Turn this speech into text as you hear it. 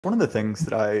One of the things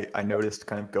that I noticed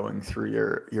kind of going through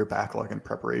your backlog in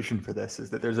preparation for this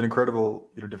is that there's an incredible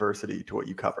diversity to what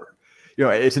you cover.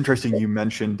 It's interesting you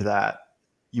mentioned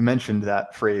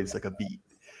that phrase like a beat.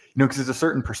 Because there's a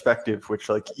certain perspective which,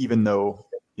 like, even though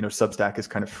Substack is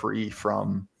kind of free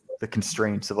from the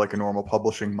constraints of like a normal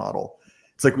publishing model,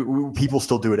 it's like people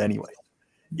still do it anyway.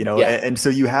 Yeah. And so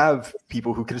you have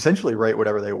people who can essentially write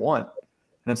whatever they want,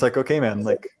 and it's like, okay, man,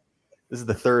 like, this is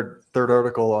the third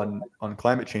article on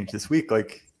climate change this week.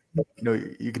 Like,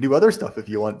 you can do other stuff if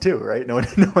you want to, right? No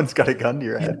one's got a gun to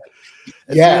your head.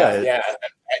 Yeah.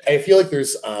 I feel like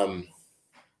there's so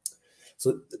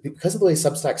because of the way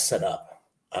Substack's set up,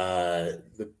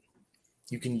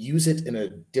 you can use it in a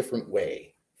different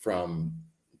way from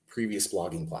previous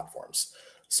blogging platforms.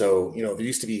 So, there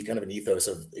used to be kind of an ethos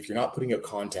of, if you're not putting out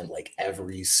content like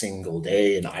every single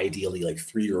day, and ideally like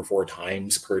 3 or 4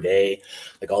 times per day,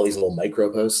 like all these little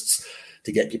micro posts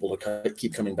to get people to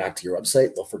keep coming back to your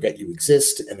website, they'll forget you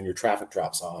exist, and then your traffic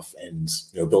drops off, and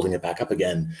building it back up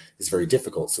again is very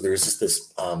difficult. So there's just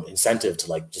this incentive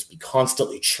to like just be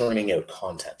constantly churning out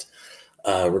content,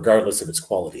 regardless of its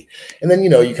quality. And then, you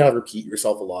kind of repeat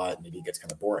yourself a lot, and maybe it gets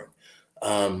kind of boring.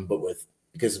 But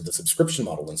because of the subscription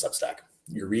model in Substack,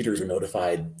 your readers are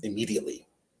notified immediately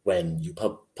when you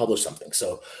publish something.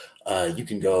 So you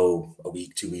can go a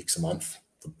week, 2 weeks, a month.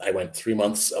 I went 3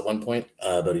 months at one point,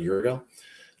 about a year ago.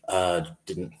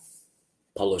 Didn't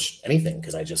publish anything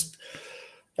because I just,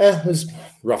 it was a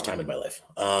rough time in my life.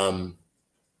 And,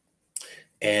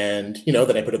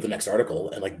 then I put up the next article,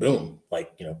 and like, boom,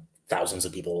 like, thousands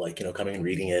of people like, coming and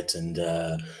reading it. And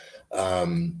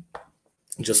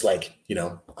just like,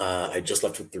 I just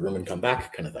left the room and come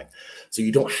back kind of thing. So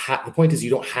the point is, you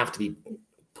don't have to be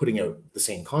putting out the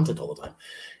same content all the time.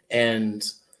 And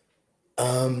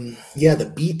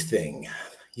the beat thing,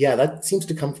 that seems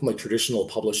to come from like traditional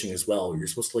publishing as well, where you're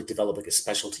supposed to like develop like a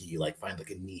specialty, like find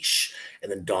like a niche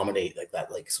and then dominate like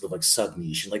that, like sort of like sub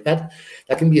niche. And like that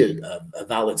can be a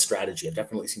valid strategy. I've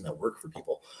definitely seen that work for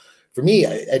people. For me,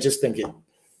 I just think it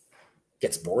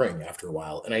gets boring after a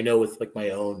while. And I know with like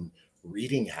my own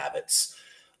reading habits,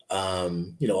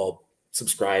 I'll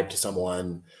subscribe to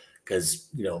someone because,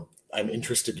 I'm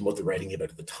interested in what they're writing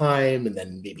about at the time. And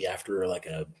then maybe after like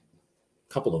a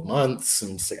couple of months,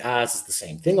 and it's like, this is the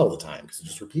same thing all the time because they're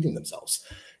just repeating themselves.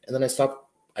 And then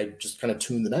I just kind of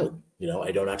tune them out.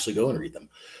 I don't actually go and read them.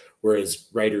 Whereas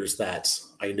writers that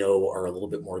I know are a little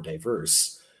bit more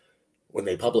diverse, when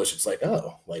they publish, it's like,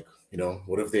 oh, like,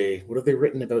 what have they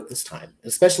written about this time? And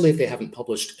especially if they haven't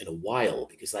published in a while,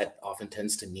 because that often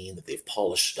tends to mean that they've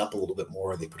polished up a little bit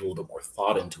more, they put a little bit more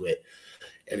thought into it.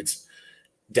 And it's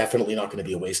definitely not going to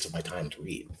be a waste of my time to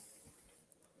read.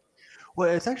 Well,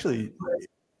 it's actually,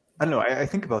 I don't know, I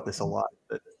think about this a lot,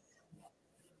 but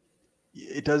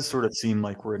it does sort of seem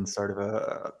like we're in sort of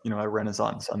a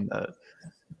renaissance on the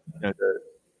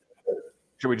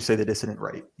should we just say the dissident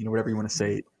right? Whatever you want to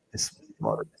say is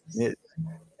modern.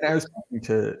 And I was talking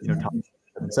to Tom,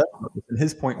 and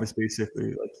his point was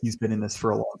basically like, he's been in this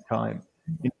for a long time.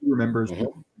 And he remembers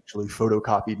actually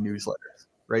photocopied newsletters,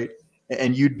 right?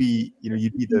 And you'd be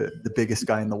the biggest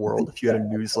guy in the world if you had a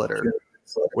newsletter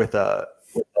with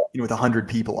 100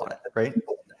 people on it, right?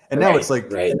 And now it's like,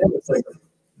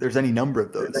 there's any number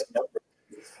of those.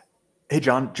 Hey,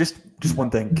 John, just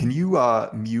one thing. Can you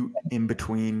mute in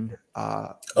between?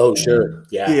 Oh, sure.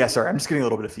 Yeah. Sorry, I'm just getting a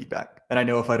little bit of feedback, and I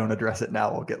know if I don't address it now,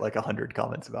 I'll get like 100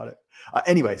 comments about it.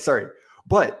 Anyway, sorry,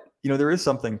 but there is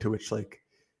something to which like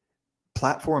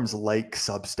platforms like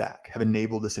Substack have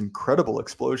enabled this incredible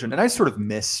explosion, and I sort of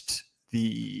missed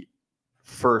the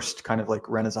first kind of like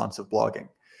renaissance of blogging.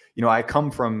 I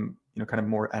come from kind of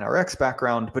more NRX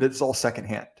background, but it's all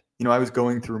secondhand. I was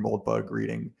going through Moldbug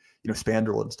reading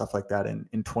Spandrel and stuff like that in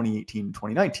 2018,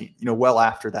 2019, well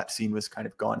after that scene was kind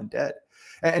of gone and dead.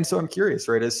 And so I'm curious,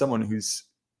 right, as someone who's,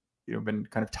 been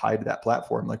kind of tied to that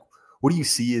platform, like, what do you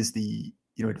see as the,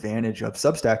 advantage of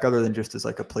Substack other than just as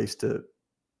like a place to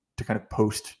kind of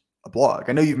post a blog?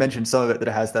 I know you've mentioned some of it that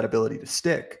it has that ability to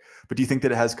stick, but do you think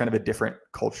that it has kind of a different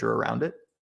culture around it?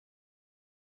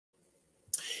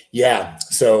 Yeah.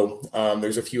 So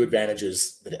there's a few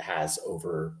advantages that it has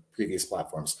over previous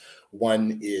platforms.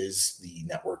 One is the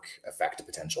network effect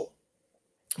potential,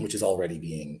 which is already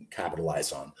being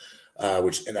capitalized on,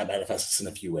 and that manifests in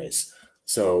a few ways.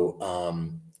 So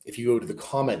if you go to the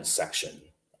comments section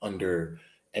under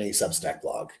any Substack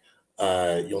blog,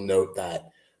 you'll note that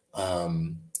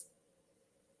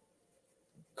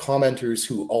commenters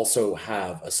who also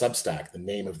have a Substack, the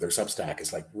name of their Substack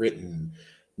is like written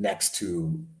next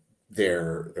to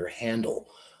their handle.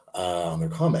 on their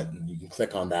comment, and you can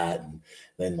click on that and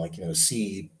then like,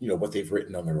 see, what they've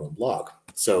written on their own blog.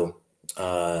 So,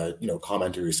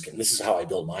 commenters can, this is how I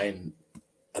built mine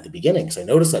at the beginning. Cause I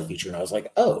noticed that feature and I was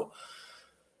like, oh,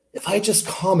 if I just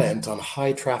comment on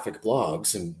high traffic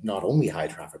blogs, and not only high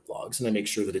traffic blogs, and I make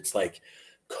sure that it's like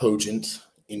cogent,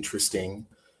 interesting,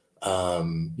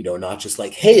 not just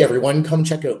like, hey, everyone, come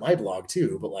check out my blog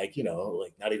too, but like,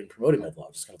 like not even promoting my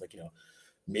blog, just kind of like,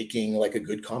 making like a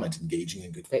good comment, engaging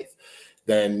in good faith,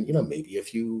 then, maybe a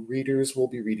few readers will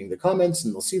be reading the comments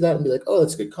and they'll see that and be like, oh,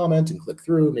 that's a good comment, and click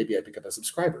through. Maybe I pick up a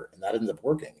subscriber, and that ends up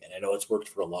working. And I know it's worked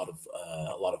for a lot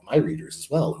of my readers as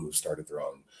well, who have started their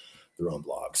own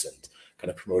blogs and kind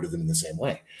of promoted them in the same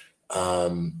way.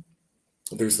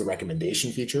 There's the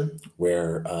recommendation feature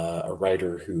where a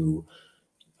writer who,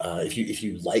 if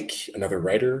you like another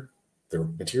writer, their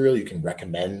material, you can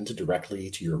recommend directly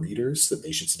to your readers that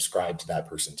they should subscribe to that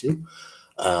person too.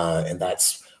 And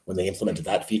that's when they implemented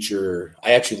that feature.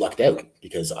 I actually lucked out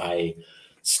because I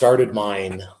started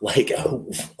mine like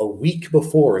a week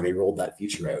before they rolled that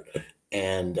feature out.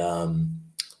 And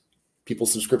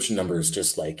people's subscription numbers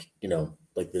just like,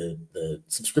 like the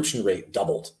subscription rate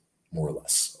doubled more or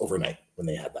less overnight when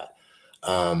they had that.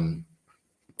 And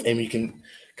you can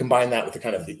combine that with the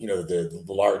kind of, the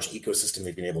large ecosystem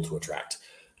they've been able to attract.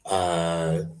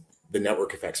 The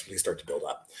network effects really start to build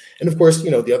up. And of course,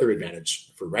 the other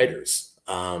advantage for writers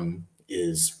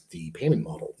is the payment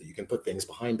model, that you can put things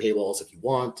behind paywalls if you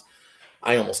want.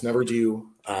 I almost never do.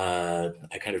 I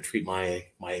kind of treat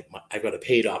I've got a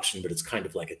paid option, but it's kind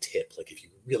of like a tip. Like if you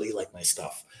really like my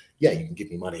stuff, yeah, you can give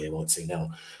me money. I won't say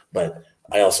no. But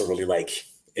I also really like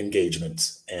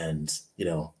engagement and,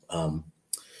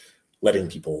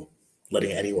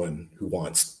 letting anyone who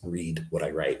wants read what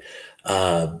I write.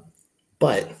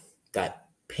 But that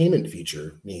payment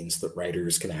feature means that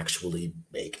writers can actually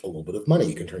make a little bit of money.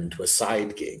 You can turn into a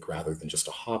side gig rather than just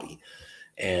a hobby.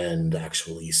 And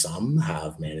actually some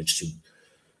have managed to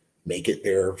make it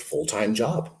their full-time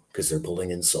job because they're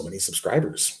pulling in so many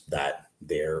subscribers that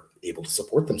they're able to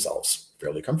support themselves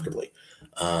fairly comfortably.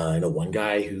 I know one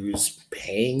guy who's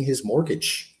paying his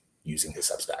mortgage using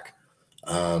his Substack.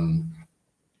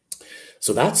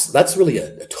 So that's really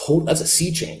that's a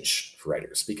sea change for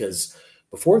writers, because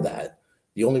before that,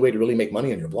 the only way to really make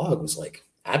money on your blog was like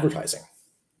advertising.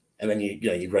 And then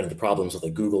you run into problems with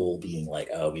like Google being like,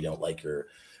 oh, we don't like your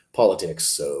politics,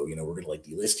 so we're going to like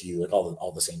delist you, like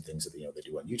all the same things that they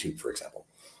do on YouTube, for example.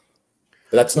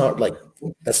 But that's not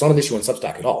an issue on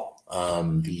Substack at all.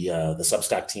 The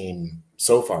Substack team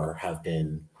so far have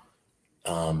been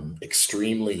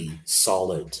extremely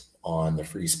solid on the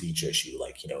free speech issue.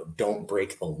 Like, don't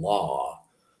break the law,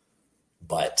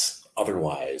 but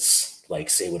otherwise, like,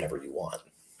 say whatever you want.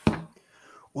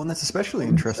 Well, and that's especially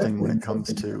interesting when it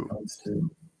comes to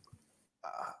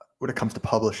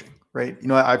publishing, right?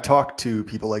 I've talked to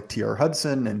people like T.R.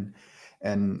 Hudson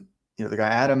and the guy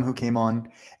Adam who came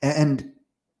on, and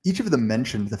each of them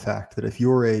mentioned the fact that if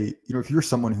you're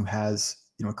someone who has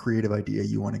a creative idea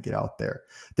you want to get out there,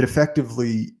 that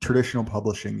effectively traditional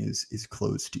publishing is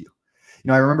closed to you.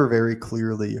 I remember very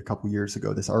clearly a couple years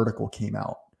ago this article came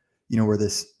out, where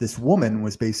this woman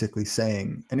was basically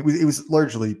saying, and it was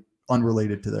largely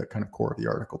unrelated to the kind of core of the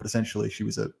article, but essentially she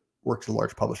works at a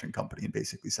large publishing company and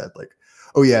basically said like,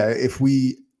 oh yeah, if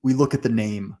we look at the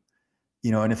name,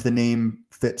 and if the name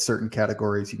fits certain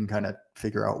categories, you can kind of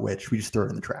figure out which, we just throw it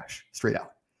in the trash straight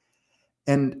out.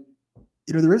 And,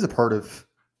 there is a part of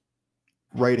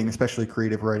writing, especially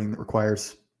creative writing, that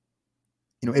requires,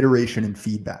 iteration and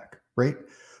feedback, right?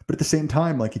 But at the same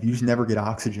time, like if you just never get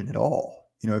oxygen at all,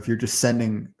 if you're just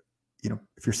sending,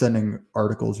 if you're sending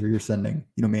articles or you're sending,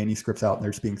 manuscripts out and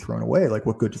they're just being thrown away, like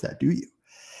what good does that do you?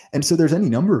 And so there's any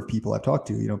number of people I've talked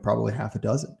to, probably half a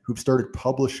dozen, who've started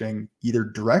publishing either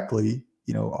directly,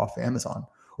 off Amazon,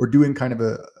 or doing kind of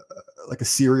a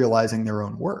serializing their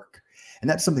own work. And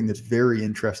that's something that's very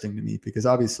interesting to me, because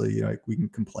obviously, like we can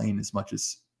complain as much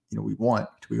as, we want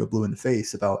till we go blue in the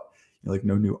face about, like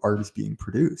no new art is being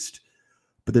produced.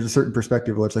 But there's a certain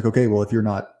perspective where it's like, okay, well, if you're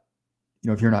not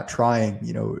trying,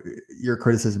 your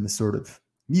criticism is sort of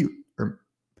mute.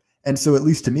 And so at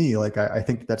least to me, like, I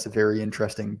think that's a very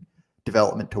interesting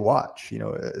development to watch.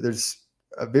 There's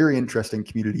a very interesting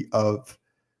community of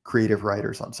creative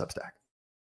writers on Substack.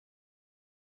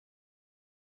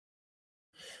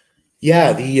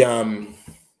 Yeah,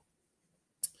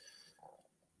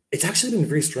 it's actually been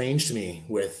very strange to me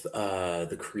with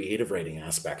the creative writing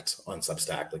aspect on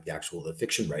Substack, like the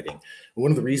fiction writing. And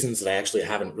one of the reasons that I actually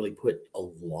haven't really put a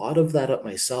lot of that up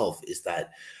myself is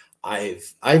that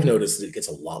I've noticed that it gets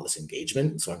a lot less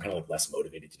engagement, so I'm kind of like less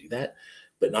motivated to do that.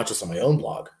 But not just on my own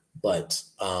blog, but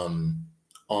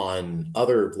on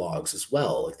other blogs as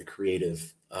well, like the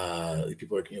creative,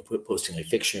 people are posting like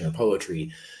fiction or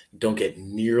poetry, don't get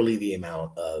nearly the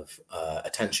amount of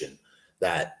attention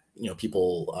that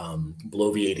people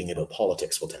bloviating about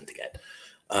politics will tend to get,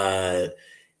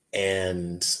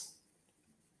 and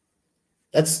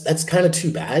that's kind of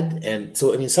too bad. And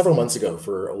so, I mean, several months ago,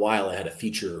 for a while, I had a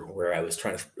feature where I was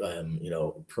trying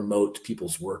to, promote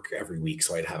people's work every week.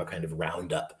 So I'd have a kind of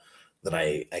roundup that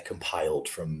I compiled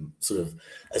from sort of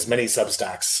as many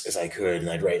Substacks as I could, and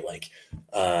I'd write like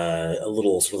a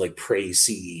little sort of like praise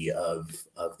of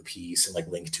the piece and like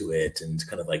link to it, and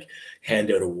kind of like hand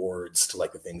out awards to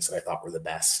like the things that I thought were the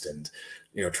best, and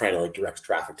try to like direct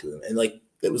traffic to them. And like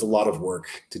it was a lot of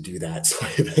work to do that, so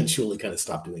I eventually kind of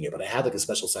stopped doing it. But I had like a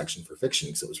special section for fiction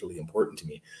because it was really important to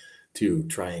me to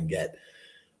try and get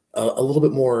a little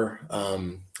bit more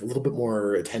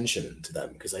attention to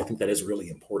them, because I think that is really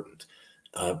important.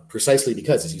 Precisely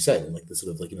because, as you said, like the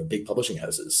sort of like big publishing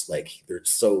houses, like they're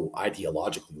so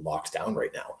ideologically locked down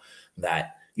right now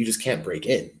that you just can't break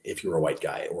in if you're a white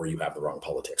guy or you have the wrong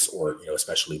politics, or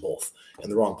especially both.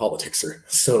 And the wrong politics are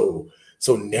so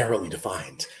narrowly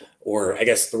defined, or I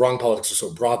guess the wrong politics are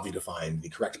so broadly defined, the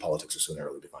correct politics are so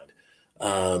narrowly defined.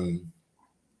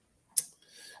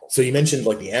 So you mentioned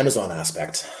like the Amazon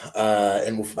aspect,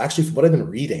 and actually from what I've been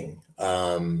reading,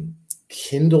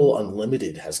 Kindle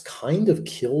Unlimited has kind of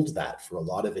killed that for a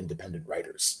lot of independent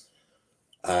writers,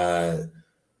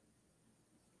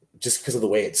 just because of the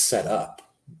way it's set up.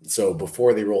 So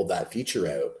before they rolled that feature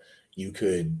out, you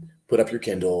could put up your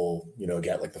Kindle,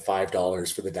 get like the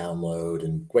 $5 for the download,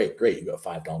 and great, you got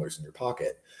 $5 in your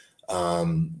pocket.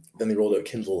 Then they rolled out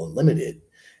Kindle Unlimited,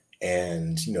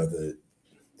 and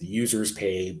the users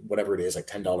pay whatever it is, like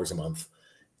 $10 a month,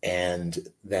 and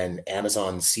then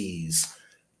Amazon sees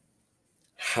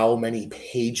how many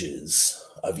pages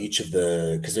of each of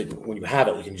the, because when you have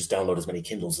it, you can just download as many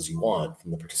Kindles as you want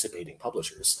from the participating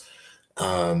publishers,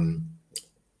 and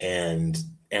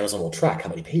Amazon will track how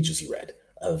many pages you read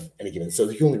of any given. So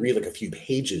if you only read like a few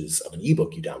pages of an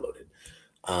ebook you downloaded,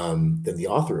 then the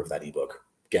author of that ebook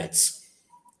gets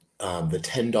the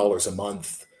 $10 a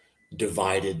month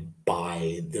divided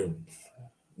by the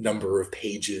number of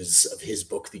pages of his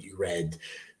book that you read,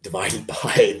 divided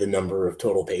by the number of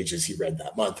total pages he read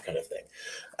that month, kind of thing.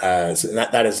 So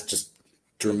that has just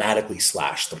dramatically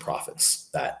slashed the profits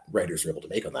that writers are able to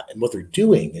make on that. And what they're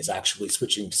doing is actually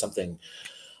switching to something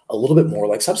a little bit more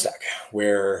like Substack,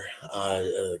 where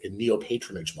like a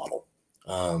neo-patronage model,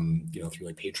 through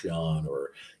like Patreon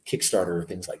or Kickstarter,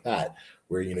 things like that,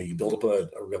 where you build up a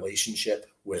relationship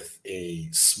with a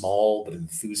small but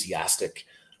enthusiastic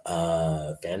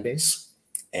fan base,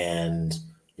 and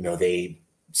they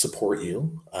support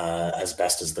you as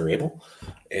best as they're able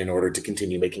in order to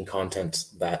continue making content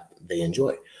that they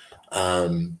enjoy.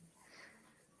 And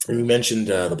we mentioned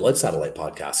the Blood Satellite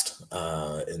podcast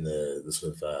in the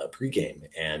sort of pregame,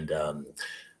 and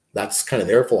that's kind of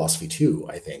their philosophy too.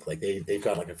 I think like they've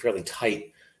got like a fairly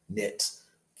tight knit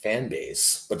fan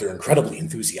base, but they're incredibly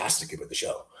enthusiastic about the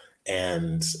show.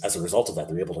 And as a result of that,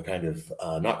 they're able to kind of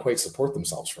not quite support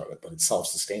themselves from it, but it's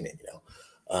self-sustaining,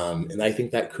 and I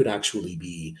think that could actually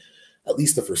be at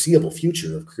least the foreseeable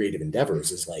future of creative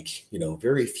endeavors, is like,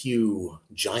 very few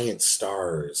giant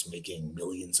stars making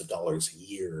millions of dollars a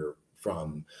year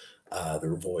from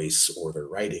their voice or their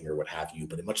writing or what have you,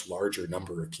 but a much larger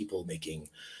number of people making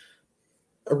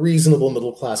a reasonable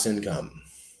middle-class income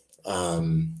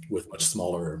with much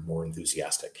smaller, more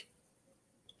enthusiastic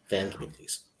fan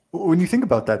communities. When you think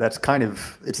about that, that's kind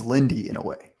of, it's Lindy in a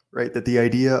way, right? That the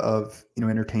idea of,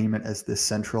 entertainment as this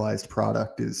centralized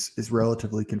product is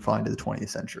relatively confined to the 20th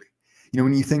century.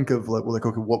 When you think of like,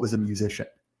 okay, what was a musician?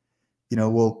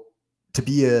 Well, to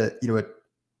be a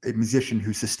musician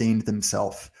who sustained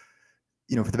themselves,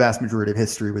 for the vast majority of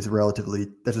history was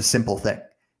that's a simple thing.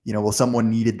 Well, someone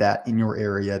needed that in your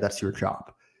area, that's your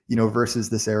job. Versus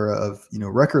this era of,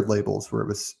 record labels where it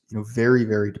was, very,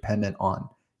 very dependent on,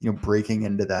 breaking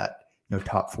into that,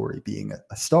 top 40, being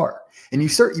a star. And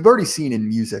you've already seen in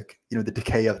music, the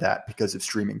decay of that because of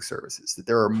streaming services, that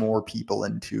there are more people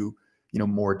into,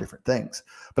 more different things.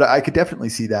 But I could definitely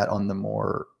see that on the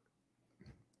more,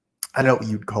 I don't know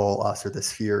what you'd call us, or the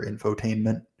sphere,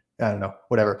 infotainment, I don't know,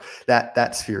 whatever,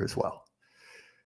 that sphere as well.